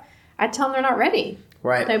above, I tell them they're not ready.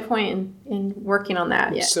 Right. No point in working on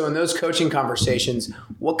that yet. So in those coaching conversations,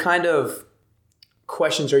 what kind of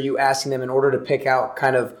questions are you asking them in order to pick out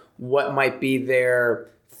kind of what might be their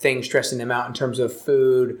thing stressing them out in terms of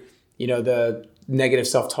food, the negative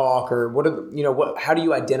self-talk, or how do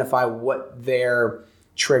you identify what their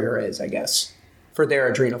trigger is, I guess, for their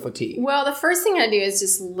adrenal fatigue? Well, the first thing I do is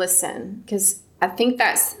just listen, because I think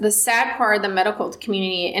that's the sad part of the medical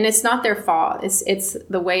community, and it's not their fault. It's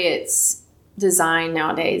the way it's designed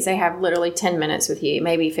nowadays. They have literally 10 minutes with you,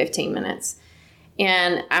 maybe 15 minutes.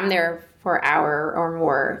 And I'm there for an hour or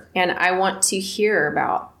more. And I want to hear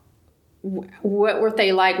about what were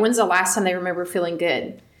they like? When's the last time they remember feeling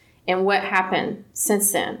good? And what happened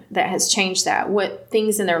since then that has changed that? What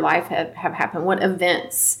things in their life have happened? What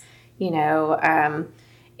events, and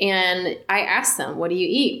I ask them, what do you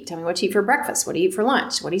eat? Tell me what you eat for breakfast. What do you eat for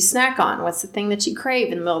lunch? What do you snack on? What's the thing that you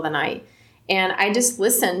crave in the middle of the night? And I just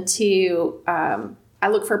listen to, I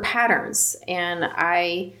look for patterns. And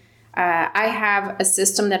I have a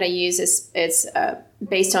system that I use. It's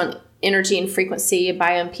based on energy and frequency,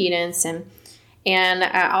 bioimpedance. And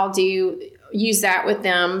I'll use that with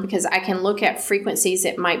them because I can look at frequencies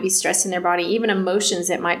that might be stressing their body, even emotions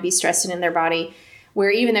that might be stressing in their body, where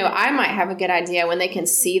even though I might have a good idea, when they can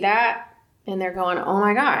see that and they're going, oh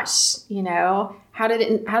my gosh, how did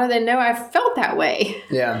they know I felt that way?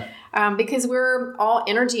 Yeah. Because we're all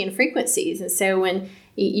energy and frequencies. And so when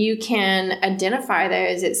you can identify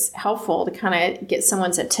those, it's helpful to kind of get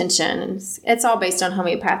someone's attention. And it's all based on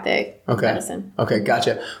homeopathic medicine. Okay.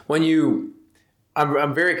 Gotcha.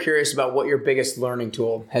 I'm very curious about what your biggest learning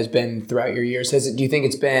tool has been throughout your years. Do you think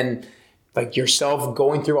it's been like yourself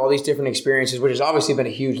going through all these different experiences, which has obviously been a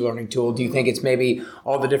huge learning tool? Do you think it's maybe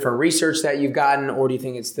all the different research that you've gotten, or do you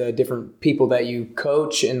think it's the different people that you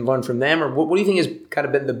coach and learn from them? Or what do you think has kind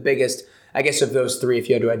of been the biggest, I guess, of those three, if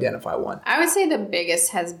you had to identify one? I would say the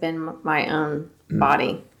biggest has been my own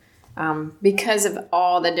body. Because of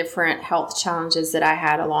all the different health challenges that I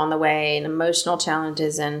had along the way and emotional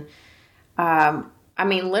challenges. And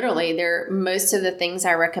literally, most of the things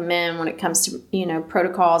I recommend when it comes to,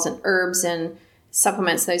 protocols and herbs and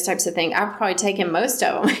supplements, those types of things, I've probably taken most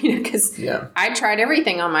of them because I tried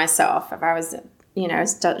everything on myself. If I was,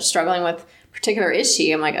 struggling with a particular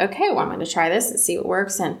issue, I'm like, okay, well, I'm going to try this and see what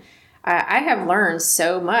works. And I have learned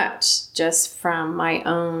so much just from my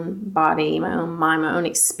own body, my own mind, my own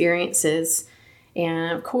experiences.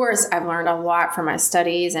 And of course, I've learned a lot from my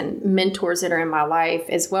studies and mentors that are in my life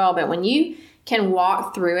as well. But when you can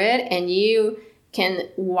walk through it and you can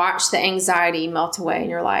watch the anxiety melt away in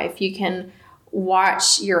your life, you can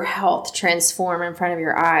watch your health transform in front of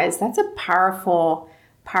your eyes. That's a powerful,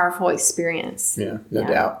 powerful experience. Yeah, no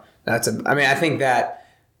doubt. I think that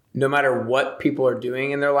no matter what people are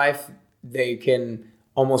doing in their life, they can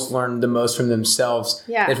almost learn the most from themselves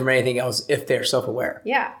than from anything else if they're self-aware.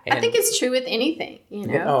 Yeah. And I think it's true with anything,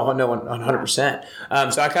 Oh, no, 100%.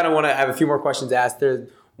 So I kind of want to have a few more questions asked.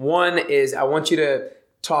 One is I want you to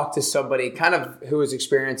talk to somebody kind of who is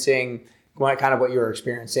experiencing kind of what you were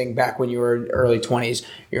experiencing back when you were in early 20s.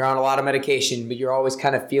 You're on a lot of medication, but you're always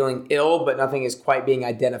kind of feeling ill, but nothing is quite being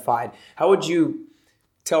identified. How would you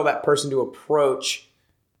tell that person to approach,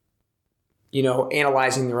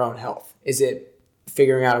 analyzing their own health? Is it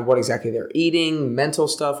figuring out what exactly they're eating, mental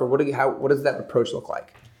stuff, or what does that approach look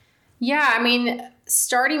like? Yeah,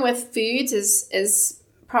 starting with foods is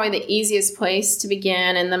probably the easiest place to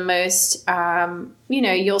begin and the most,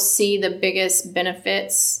 you'll see the biggest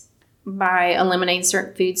benefits by eliminating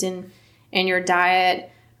certain foods in your diet.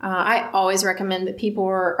 I always recommend that people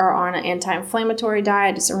are on an anti-inflammatory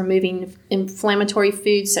diet, just removing inflammatory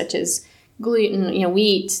foods such as gluten,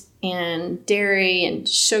 wheat and dairy and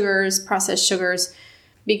sugars, processed sugars.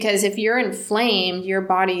 Because if you're inflamed, your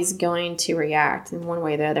body's going to react in one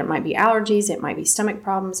way or the other. It might be allergies, it might be stomach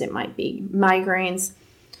problems, it might be migraines.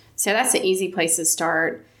 So that's an easy place to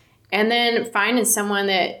start. And then finding someone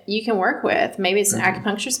that you can work with. Maybe it's an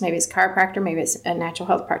acupuncturist, maybe it's a chiropractor, maybe it's a natural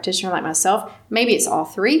health practitioner like myself. Maybe it's all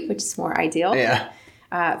three, which is more ideal. Yeah.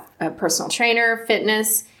 A personal trainer,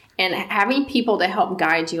 fitness, and having people to help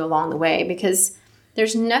guide you along the way. Because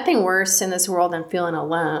there's nothing worse in this world than feeling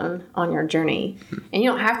alone on your journey. And you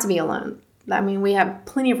don't have to be alone. We have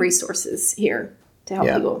plenty of resources here to help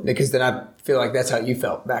people. Because then I feel like that's how you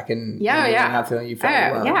felt back in. How feeling you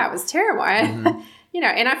felt alone. Yeah, it was terrible. And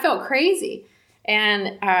I felt crazy.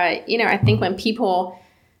 And, I think when people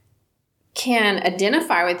can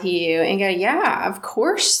identify with you and go, yeah, of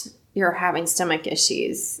course you're having stomach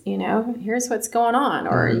issues, here's what's going on.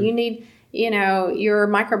 Or you need, your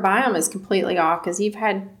microbiome is completely off because you've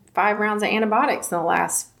had 5 rounds of antibiotics in the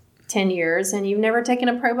last 10 years and you've never taken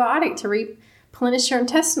a probiotic to replenish your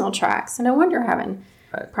intestinal tract. So no wonder you're having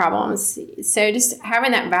problems. So just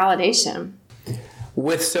having that validation.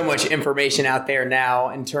 With so much information out there now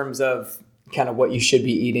in terms of kind of what you should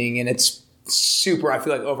be eating, and it's super, I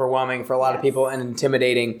feel like, overwhelming for a lot of people and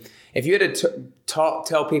intimidating. If you had to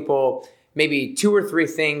tell people maybe 2 or 3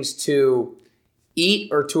 things to eat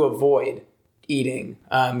or to avoid eating,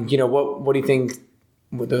 what do you think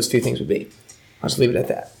those two things would be? I'll just leave it at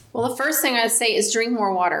that. Well, the first thing I'd say is drink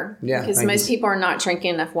more water. Yeah, because most people are not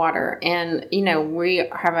drinking enough water. And, we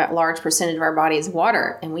have a large percentage of our body is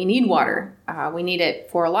water, and we need water. We need it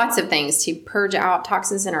for lots of things, to purge out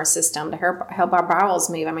toxins in our system, to help our bowels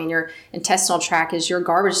move. I mean, your intestinal tract is your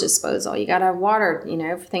garbage disposal. You got to have water,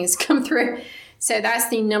 for things to come through. So that's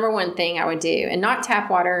the number one thing I would do. And not tap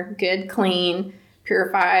water, good, clean,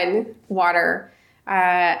 purified water.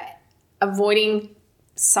 Avoiding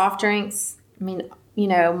soft drinks. I mean,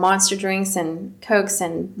 Monster drinks and Cokes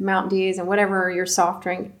and Mountain Dews and whatever your soft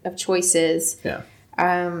drink of choice is. Yeah.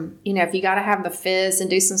 If you got to have the fizz, and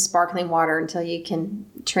do some sparkling water until you can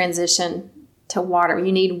transition to water.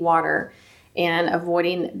 You need water, and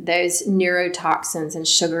avoiding those neurotoxins and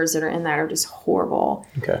sugars that are in that are just horrible.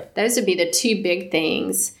 Okay. Those would be the two big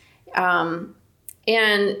things. And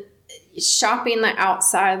shopping the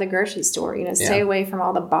outside of the grocery store, stay away from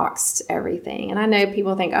all the boxed everything. And I know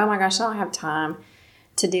people think, oh my gosh, I don't have time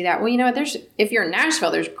to do that. Well, if you're in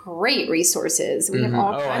Nashville, there's great resources. We have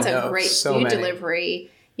all kinds of great food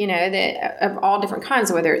delivery, that of all different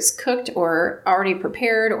kinds, whether it's cooked or already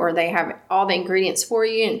prepared, or they have all the ingredients for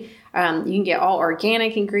you, and you can get all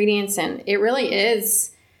organic ingredients, and it really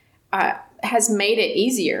is has made it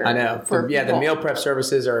easier. I know. The meal prep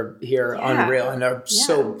services are here unreal, and there are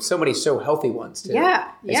so many healthy ones too.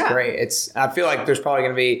 Yeah, it's great. I feel like there's probably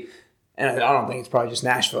going to be. And I don't think it's probably just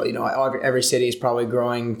Nashville. Every city is probably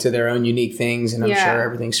growing to their own unique things, and I'm sure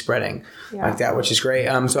everything's spreading like that, which is great.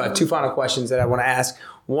 So I have two final questions that I want to ask.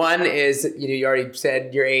 One is, you already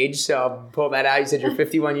said your age, so I'll pull that out. You said you're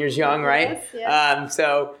 51 years young, right? Yes.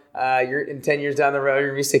 So you're in 10 years down the road, you're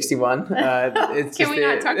going to be 61. Can we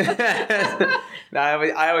not talk about that? No,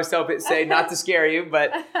 I always say not to scare you,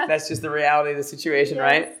 but that's just the reality of the situation,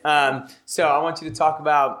 right? So I want you to talk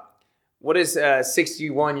about, what has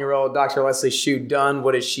 61-year-old Dr. Leslie Shue done?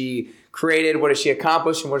 What has she created? What has she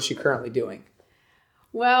accomplished? And what is she currently doing?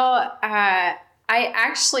 Well, I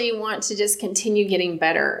actually want to just continue getting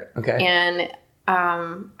better. Okay. And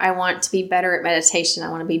I want to be better at meditation. I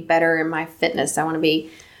want to be better in my fitness. I want to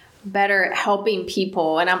be better at helping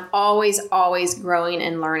people. And I'm always growing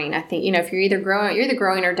and learning. I think, if you're either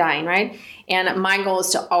growing or dying, right? And my goal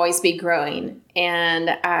is to always be growing.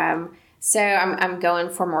 And so I'm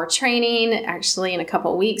going for more training, actually, in a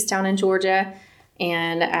couple of weeks down in Georgia.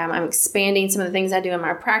 And I'm expanding some of the things I do in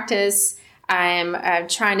my practice. I'm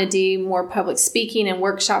trying to do more public speaking and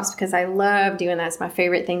workshops, because I love doing that. It's my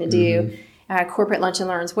favorite thing to do. Corporate lunch and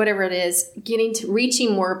learns, whatever it is,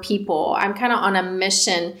 reaching more people. I'm kind of on a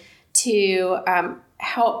mission to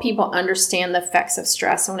help people understand the effects of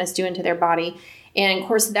stress and what it's doing to their body. And of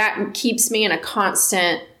course, that keeps me in a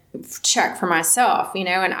constant check for myself, and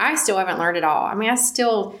I still haven't learned it all. I mean, I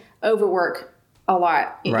still overwork a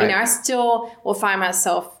lot. Right. I still will find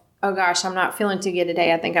myself, oh gosh, I'm not feeling too good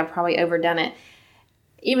today. I think I've probably overdone it.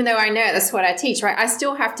 Even though I know that's what I teach, right? I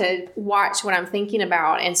still have to watch what I'm thinking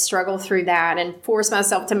about and struggle through that and force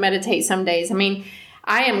myself to meditate some days. I mean,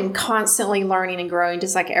 I am constantly learning and growing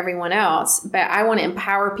just like everyone else, but I want to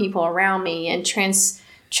empower people around me and transform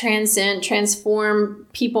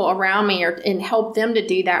people around me, and help them to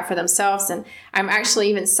do that for themselves. And I'm actually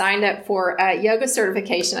even signed up for a yoga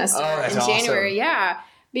certification. I started in January. Awesome. Yeah,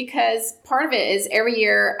 because part of it is every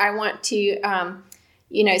year I want to,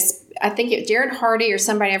 I think Jared Hardy or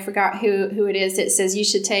somebody, I forgot who it is, that says you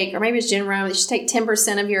should take, or maybe it's Jen Rome, you should take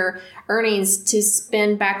 10% of your earnings to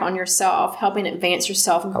spend back on yourself, helping advance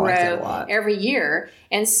yourself, grow every year.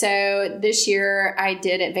 And so this year I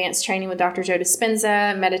did advanced training with Dr. Joe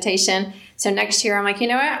Dispenza, meditation. So next year I'm like, you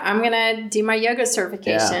know what? I'm going to do my yoga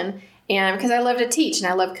certification. And because I love to teach and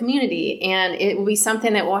I love community, and it will be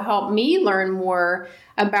something that will help me learn more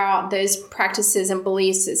about those practices and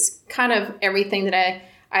beliefs. It's kind of everything that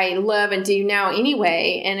I love and do now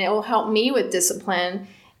anyway, and it will help me with discipline.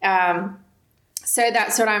 So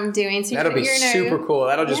that's what I'm doing. So that'll be super cool.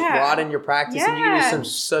 That'll just broaden your practice, and you can do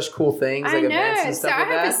such cool things like events and stuff like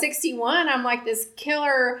that. I have a 61. I'm like this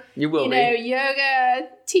killer, you will be yoga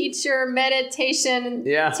teacher, meditation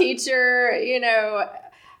teacher,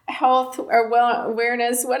 health or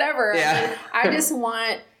awareness, whatever. Yeah. I just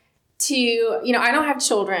want to, I don't have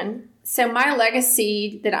children. So my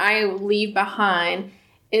legacy that I leave behind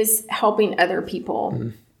is helping other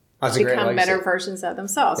people become better versions of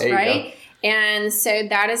themselves, right? And so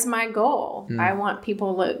that is my goal. I want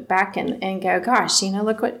people to look back and go, gosh,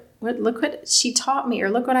 look what she taught me, or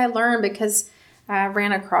look what I learned because I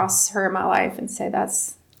ran across her in my life. And so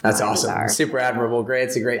that's That's awesome. desire. Super admirable. Great.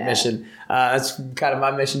 It's a great mission. That's kind of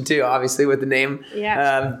my mission too, obviously, with the name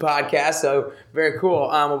podcast. So very cool.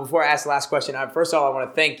 Well, before I ask the last question, first of all, I want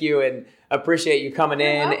to thank you and appreciate you coming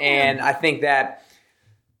in. welcome. And I think that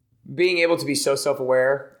being able to be so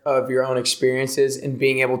self-aware of your own experiences and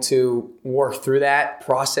being able to work through that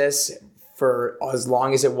process for as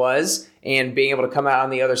long as it was, and being able to come out on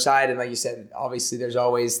the other side. And like you said, obviously there's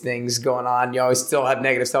always things going on. You always still have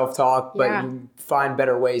negative self-talk, but you find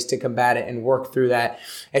better ways to combat it and work through that.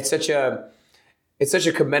 It's such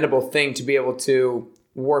a commendable thing to be able to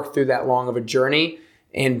work through that long of a journey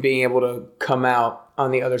and being able to come out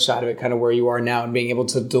on the other side of it, kind of where you are now, and being able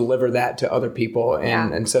to deliver that to other people.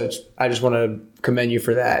 And so I just want to commend you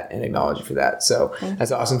for that and acknowledge you for that. So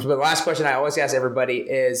that's awesome. But the last question I always ask everybody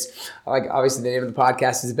is, like, obviously the name of the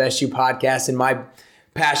podcast is the Best You Podcast. And my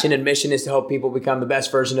passion and mission is to help people become the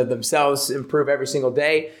best version of themselves, improve every single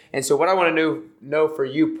day. And so what I want to know for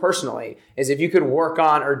you personally is if you could work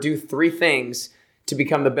on or do 3 things to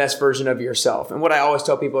become the best version of yourself. And what I always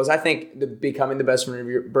tell people is I think becoming the best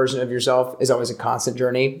version of yourself is always a constant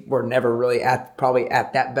journey. We're never really probably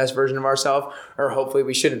at that best version of ourselves, or hopefully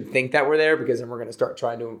we shouldn't think that we're there, because then we're going to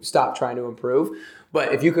stop trying to improve.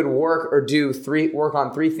 But if you could work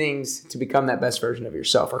on 3 things to become that best version of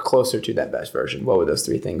yourself, or closer to that best version, what would those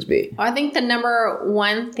 3 things be? Well, I think the number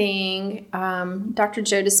one thing, Dr.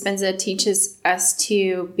 Joe Dispenza teaches us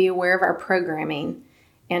to be aware of our programming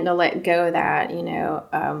and to let go of that,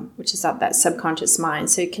 which is that subconscious mind.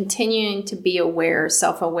 So continuing to be aware,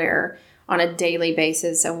 self-aware on a daily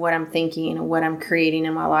basis of what I'm thinking and what I'm creating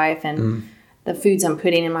in my life and the foods I'm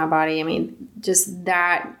putting in my body. I mean, just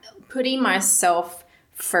that, putting myself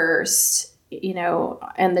first, in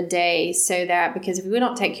the day, so that, because if we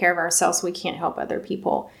don't take care of ourselves, we can't help other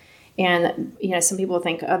people. And, some people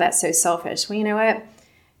think, oh, that's so selfish. Well, you know what?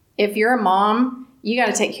 If you're a mom, you got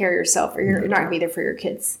to take care of yourself, or you're not going to be there for your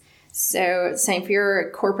kids. So same, if you're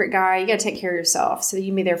a corporate guy, you got to take care of yourself so that you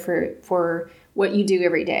can be there for what you do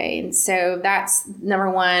every day. And so that's number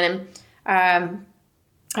one. And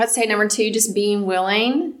I'd say number 2, just being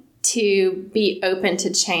willing to be open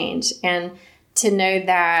to change, and to know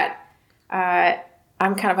that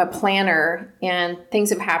I'm kind of a planner, and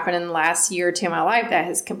things have happened in the last year or 2 of my life that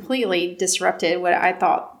has completely disrupted what I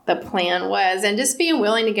thought the plan was. And just being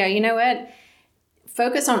willing to go, you know what?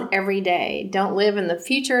 Focus on every day. Don't live in the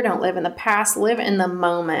future. Don't live in the past. Live in the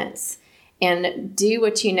moments, and do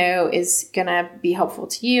what you know is going to be helpful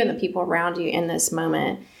to you and the people around you in this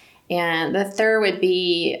moment. And the third would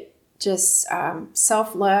be just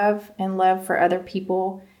self-love and love for other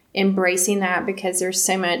people, embracing that, because there's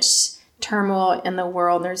so much turmoil in the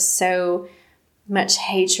world. There's so much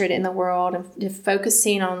hatred in the world, and just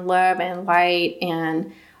focusing on love and light.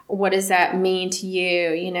 And what does that mean to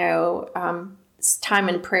you? Time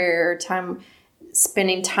in prayer,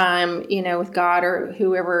 spending time, with God or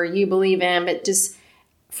whoever you believe in. But just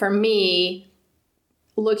for me,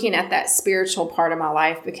 looking at that spiritual part of my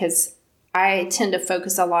life, because I tend to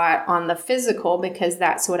focus a lot on the physical, because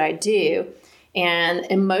that's what I do, and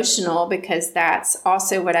emotional, because that's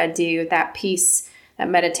also what I do, that peace, that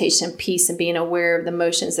meditation piece, and being aware of the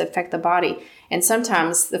emotions that affect the body. And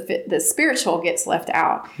sometimes the spiritual gets left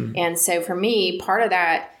out. And so for me, part of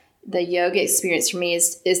that, the yoga experience for me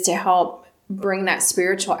is to help bring that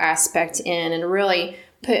spiritual aspect in and really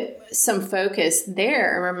put some focus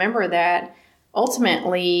there. And remember that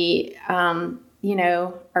ultimately,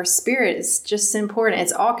 our spirit is just important.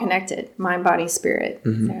 It's all connected, mind, body, spirit.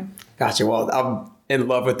 So. Gotcha. Well, I'm in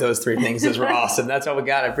love with those 3 things. Those were awesome. That's all we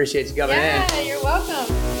got. I appreciate you coming in. Yeah, you're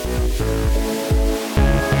welcome.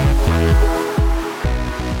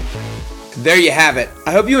 There you have it.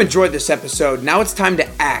 I hope you enjoyed this episode. Now it's time to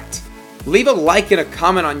act. Leave a like and a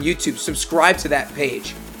comment on YouTube. Subscribe to that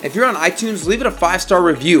page. If you're on iTunes, leave it a 5-star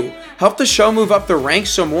review. Help the show move up the ranks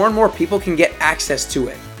so more and more people can get access to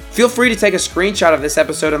it. Feel free to take a screenshot of this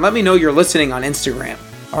episode and let me know you're listening on Instagram.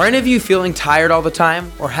 Are any of you feeling tired all the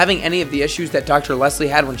time, or having any of the issues that Dr. Leslie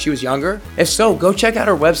had when she was younger? If so, go check out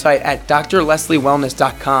her website at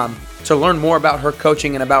drlesliewellness.com to learn more about her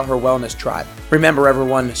coaching and about her wellness tribe. Remember,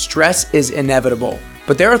 everyone, stress is inevitable,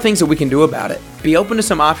 but there are things that we can do about it. Be open to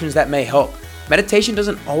some options that may help. Meditation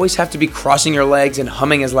doesn't always have to be crossing your legs and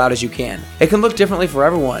humming as loud as you can. It can look differently for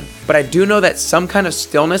everyone, but I do know that some kind of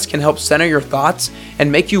stillness can help center your thoughts and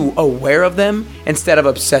make you aware of them instead of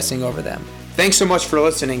obsessing over them. Thanks so much for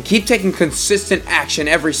listening. Keep taking consistent action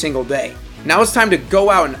every single day. Now it's time to go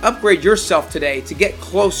out and upgrade yourself today to get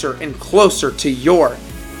closer and closer to your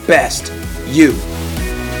best you.